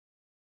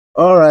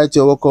Alright,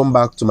 you're welcome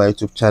back to my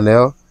YouTube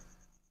channel.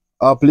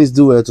 Please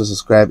do well to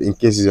subscribe in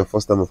case it's your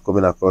first time of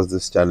coming across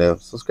this channel.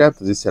 Subscribe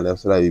to this channel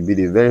so that you'll be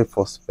the very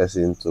first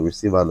person to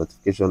receive our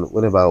notification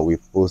whenever we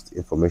post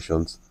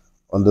information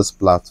on this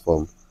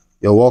platform.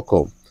 You're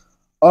welcome.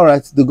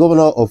 Alright, the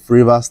governor of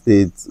Rivers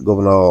State,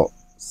 Governor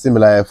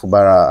Similaye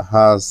Fubara,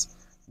 has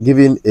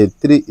given a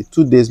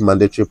 2 days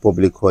mandatory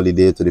public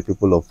holiday to the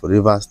people of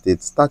Rivers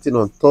State starting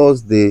on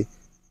Thursday,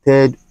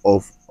 3rd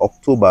of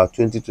October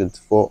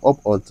 2024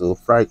 up until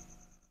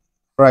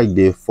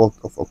Friday,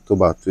 4th of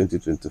October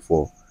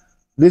 2024.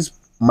 This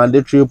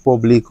mandatory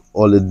public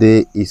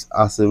holiday is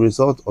as a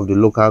result of the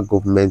local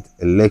government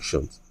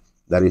elections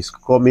that is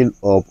coming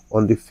up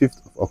on the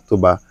 5th of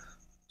October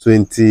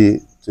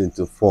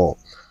 2024.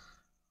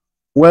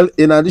 Well,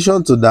 in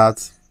addition to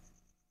that,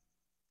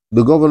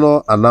 the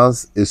governor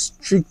announced a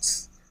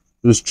strict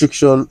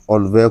restriction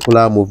on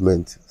vehicular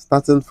movement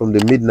starting from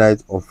the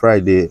midnight on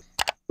Friday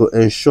to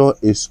ensure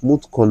a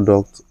smooth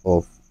conduct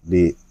of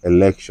the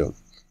election.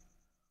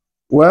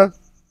 Well,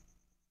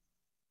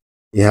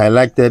 he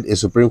highlighted a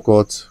Supreme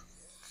Court.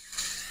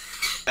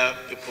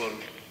 People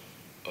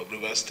of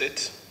Rivers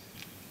State,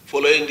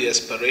 following the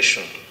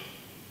expiration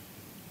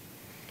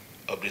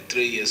of the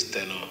 3 years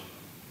tenure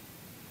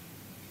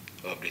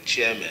of the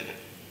chairman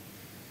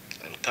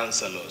and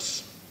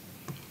councillors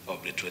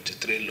of the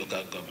 23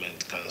 local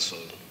government council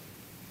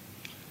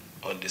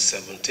on the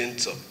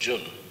 17th of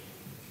June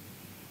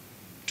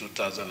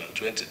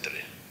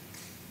 2023,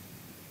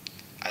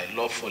 I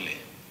lawfully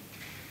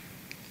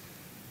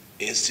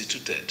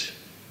instituted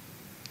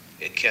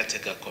a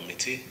caretaker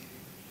committee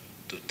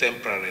to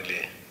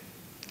temporarily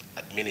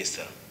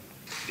administer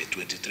the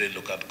 23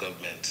 local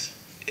government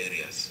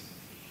areas,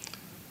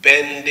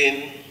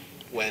 pending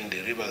when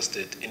the Rivers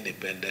State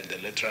Independent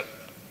Electoral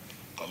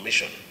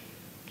Commission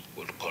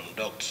will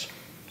conduct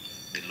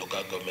the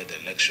local government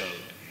election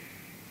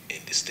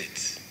in the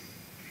state.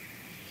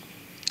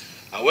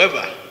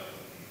 However,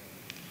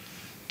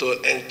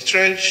 to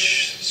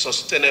entrench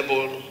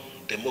sustainable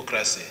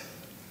democracy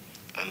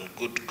and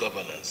good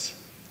governance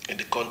in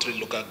the country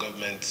local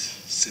government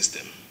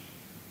system,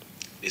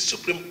 the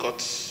Supreme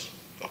Court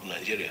of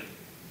Nigeria,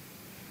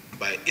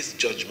 by its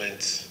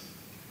judgment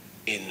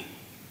in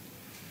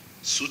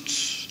suit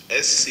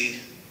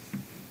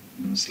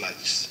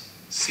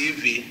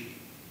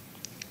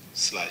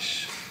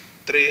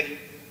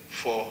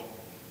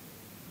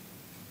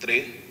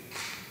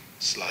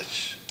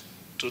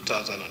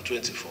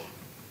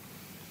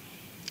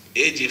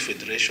AG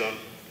Federation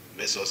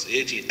versus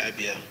AG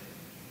Abia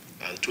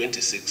and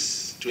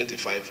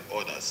 25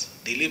 orders,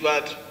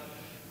 delivered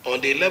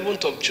on the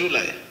 11th of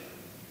July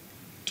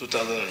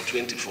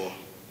 2024,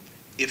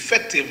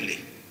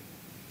 effectively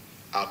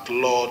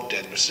outlawed the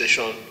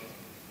administration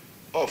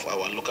of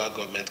our local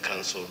government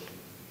council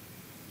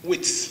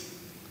with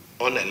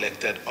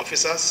unelected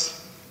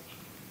officers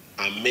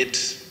and made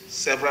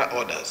several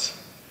orders,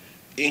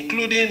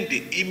 including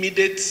the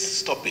immediate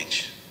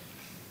stoppage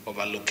of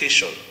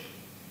allocation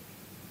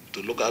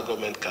to local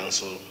government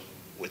council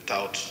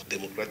without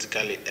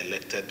democratically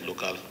elected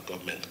local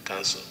government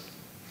council.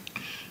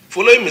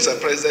 Following Mr.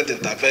 President's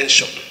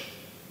intervention,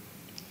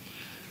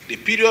 the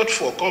period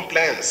for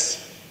compliance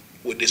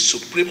with the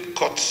Supreme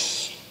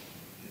Court's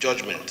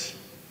judgment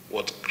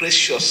was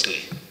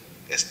graciously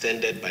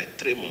extended by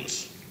 3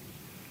 months,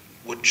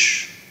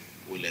 which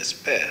will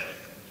expire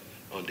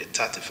on the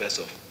 31st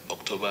of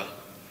October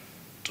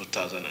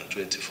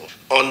 2024.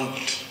 On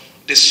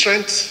the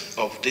strength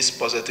of this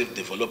positive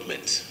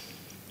development,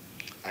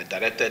 I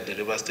directed the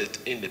Rivers State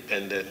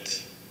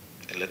Independent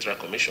Electoral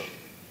Commission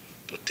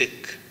to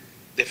take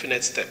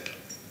definite step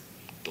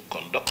to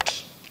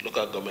conduct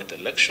local government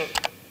election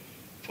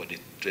for the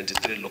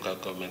 23 local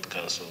government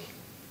council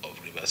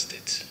of Rivers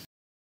State.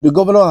 The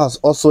governor has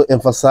also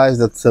emphasized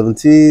that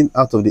 17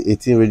 out of the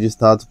 18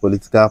 registered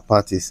political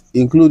parties,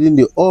 including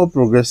the All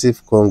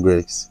Progressive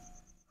Congress,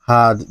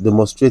 had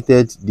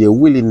demonstrated their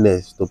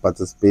willingness to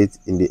participate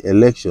in the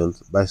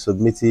elections by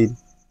submitting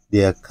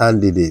their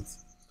candidates.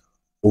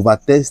 Over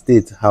 10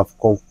 states have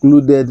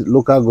concluded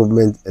local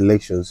government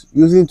elections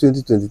using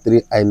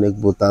 2023 INEC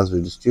voters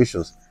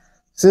registrations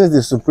since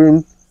the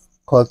Supreme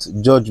Court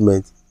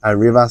judgment, and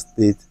Rivers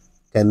State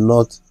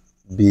cannot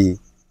be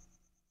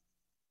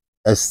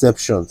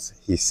exceptions,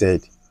 he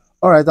said.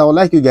 Alright, I would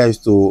like you guys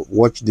to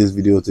watch this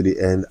video to the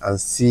end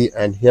and see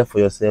and hear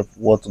for yourself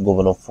what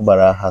Governor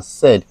Fubara has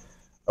said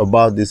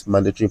about this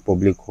mandatory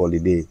public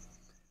holiday.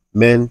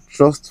 Men,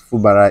 trust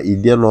Fubara, he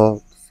dare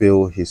not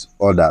fail his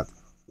order.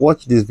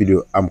 Watch this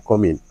video. I'm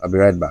coming. I'll be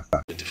right back.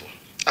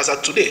 As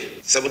of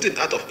today, 17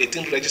 out of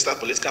 18 registered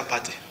political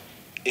parties,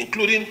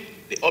 including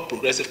the All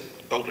Progressive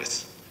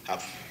Congress,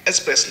 have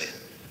expressly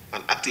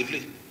and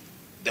actively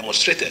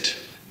demonstrated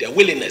their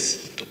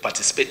willingness to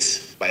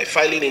participate by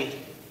filing in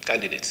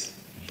candidates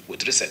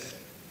with respect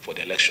for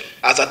the election.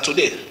 As of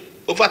today,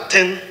 over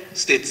 10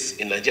 states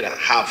in Nigeria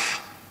have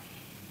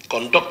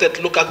conducted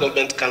local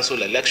government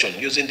council election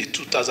using the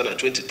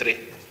 2023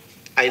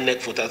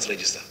 INEC voters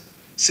register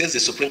since the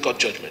Supreme Court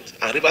judgment,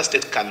 and Rivers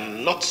State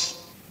cannot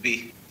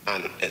be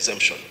an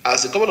exemption.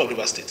 As the governor of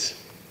Rivers State,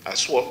 I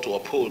swore to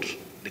uphold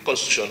the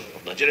Constitution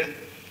of Nigeria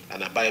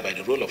and abide by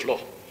the rule of law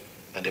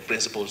and the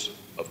principles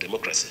of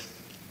democracy.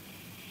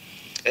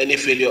 Any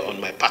failure on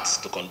my part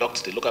to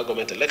conduct the local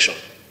government election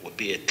would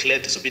be a clear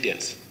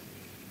disobedience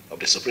of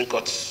the Supreme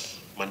Court's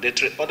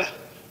mandatory order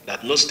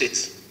that no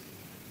state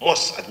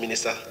must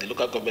administer the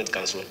local government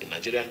council in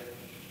Nigeria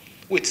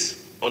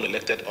with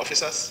unelected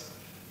officers,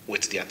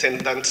 with the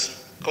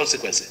attendant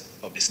consequences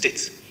of the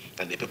state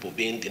and the people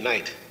being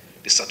denied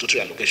the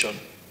statutory allocation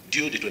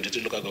due the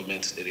 22 local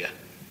government area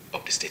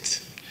of the state.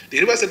 The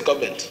Rivers State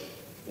government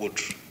would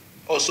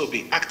also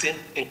be acting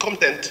in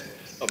contempt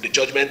of the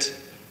judgment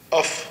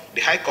of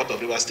the High Court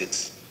of Rivers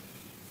State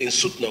in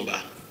suit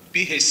number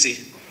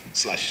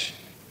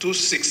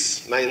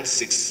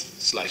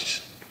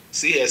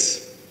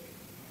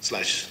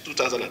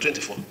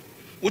PHC/2696/CS/2024,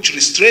 which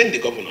restrained the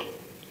governor,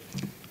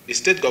 the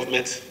state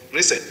government,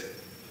 RISEC,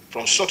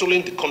 from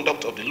shuttling the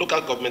conduct of the local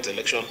government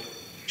election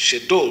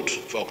scheduled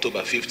for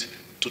October 5th,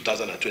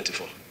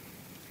 2024.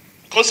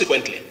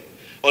 Consequently,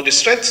 on the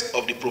strength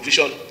of the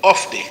provision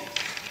of the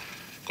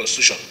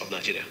Constitution of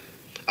Nigeria,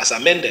 as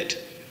amended,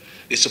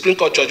 the Supreme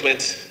Court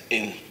judgment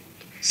in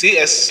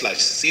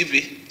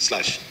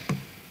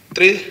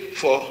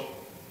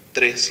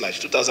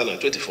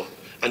CS/CV/343/2024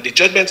 and the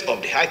judgment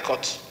of the High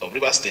Court of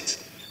Rivers State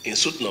in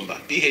suit number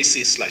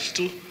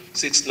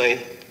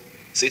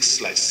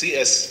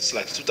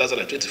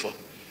PHC/2696/CS/2024,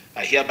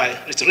 I hereby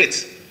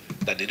reiterate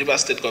that the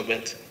Rivers State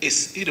government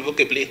is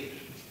irrevocably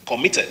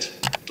committed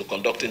to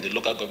conducting the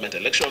local government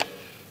election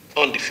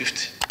on the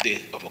 5th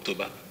day of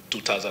October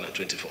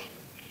 2024.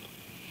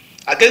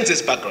 Against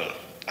this background,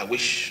 I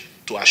wish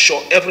to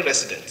assure every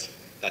resident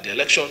that the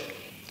election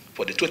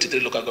for the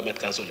 23 local government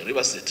council in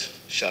Rivers State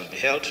shall be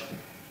held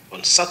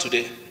on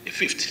Saturday, the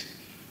 5th,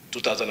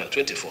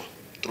 2024,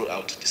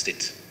 throughout the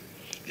state.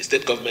 The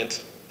state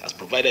government has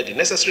provided the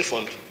necessary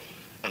fund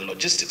and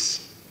logistics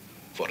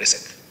for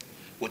RISEC,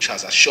 which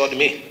has assured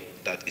me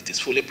that it is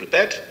fully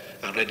prepared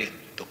and ready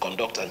to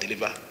conduct and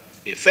deliver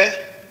a fair,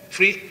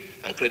 free,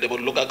 and credible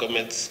local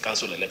government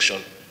council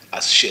election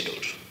as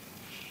scheduled.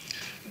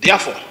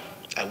 Therefore,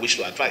 I wish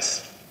to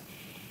advise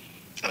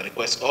and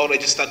request all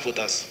registered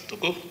voters to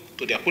go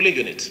to their polling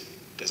unit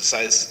to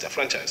exercise their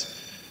franchise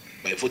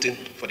by voting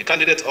for the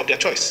candidate of their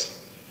choice,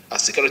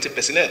 as security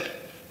personnel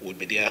would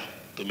be there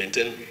to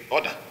maintain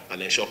order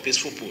and ensure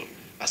peaceful poll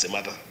as a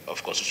matter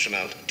of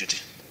constitutional duty.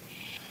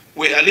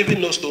 We are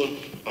leaving no stone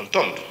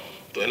unturned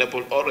to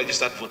enable all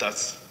registered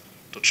voters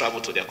to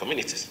travel to their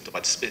communities to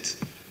participate,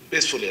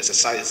 peacefully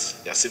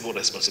exercise their civil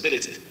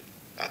responsibility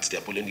at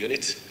their polling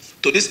unit.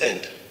 To this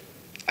end,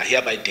 I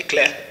hereby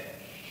declare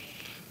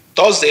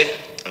Thursday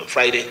and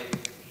Friday,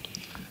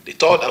 the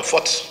 3rd and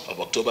 4th of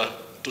October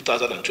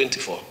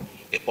 2024,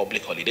 a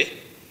public holiday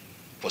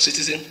for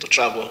citizens to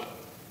travel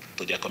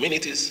to their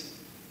communities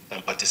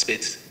and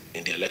participate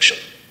in the election.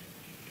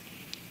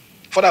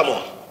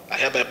 Furthermore, I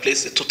hereby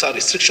place a total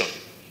restriction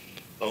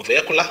on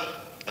vehicular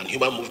and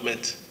human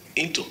movement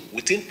into,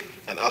 within,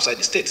 and outside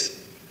the state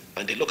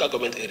and the local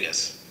government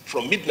areas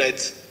from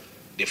midnight,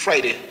 the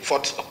Friday,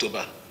 4th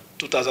October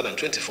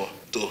 2024,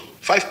 to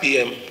 5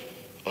 p.m.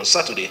 on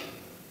Saturday,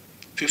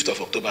 5th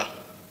of October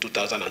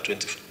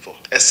 2024,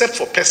 except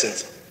for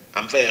persons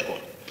and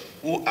vehicles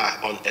who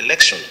are on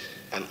election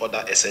and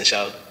other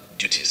essential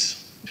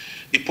duties.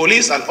 The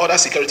police and other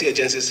security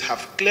agencies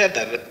have clear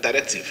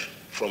directive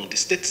from the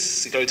State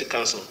Security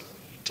Council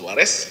to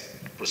arrest,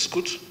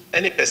 prosecute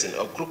any person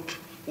or group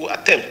who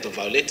attempt to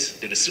violate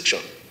the restriction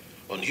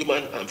on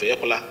human and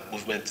vehicular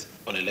movement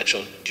on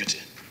election duty.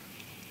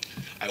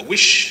 I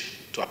wish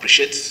to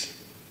appreciate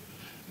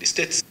the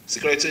State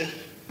Security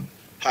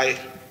High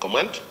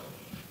Command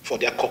for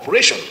their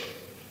cooperation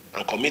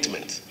and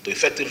commitment to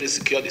effectively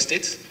secure the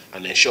state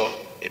and ensure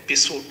a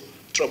peaceful,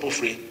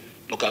 trouble-free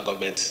local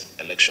government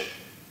election.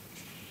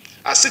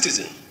 As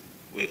citizens,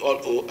 we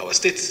all owe our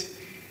state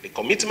the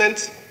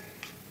commitment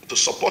to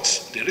support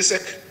the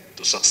RISEC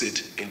to succeed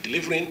in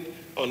delivering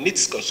on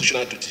its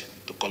constitutional duty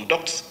to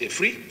conduct a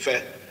free,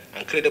 fair,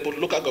 and credible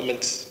local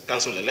government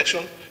council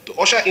election, to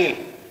usher in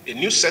a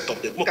new set of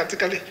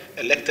democratically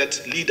elected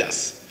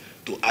leaders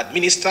to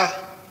administer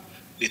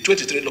the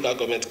 23 local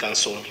government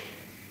council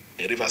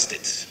in Rivers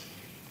State.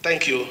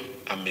 Thank you,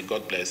 and may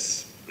God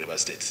bless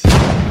Rivers State.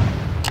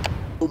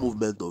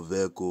 Movement of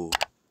vehicle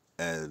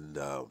and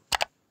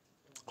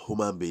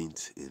human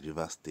beings in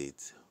Rivers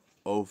State.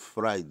 On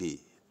Friday,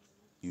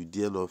 you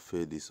dare not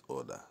fail this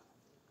order.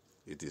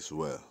 It is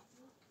well.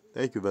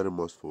 Thank you very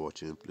much for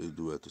watching. Please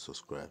do well to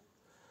subscribe.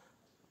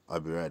 I'll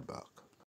be right back.